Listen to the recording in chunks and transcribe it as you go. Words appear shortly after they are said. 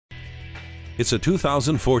It's a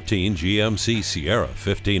 2014 GMC Sierra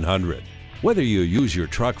 1500. Whether you use your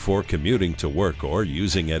truck for commuting to work or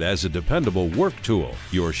using it as a dependable work tool,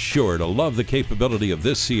 you're sure to love the capability of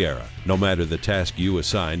this Sierra. No matter the task you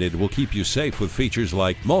assign, it will keep you safe with features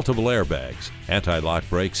like multiple airbags, anti-lock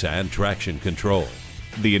brakes, and traction control.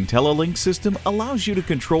 The IntelliLink system allows you to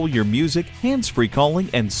control your music, hands-free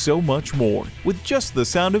calling, and so much more with just the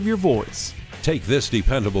sound of your voice. Take this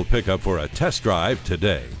dependable pickup for a test drive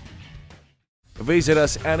today. Visit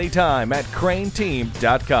us anytime at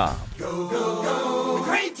crainteam.com. Go, go.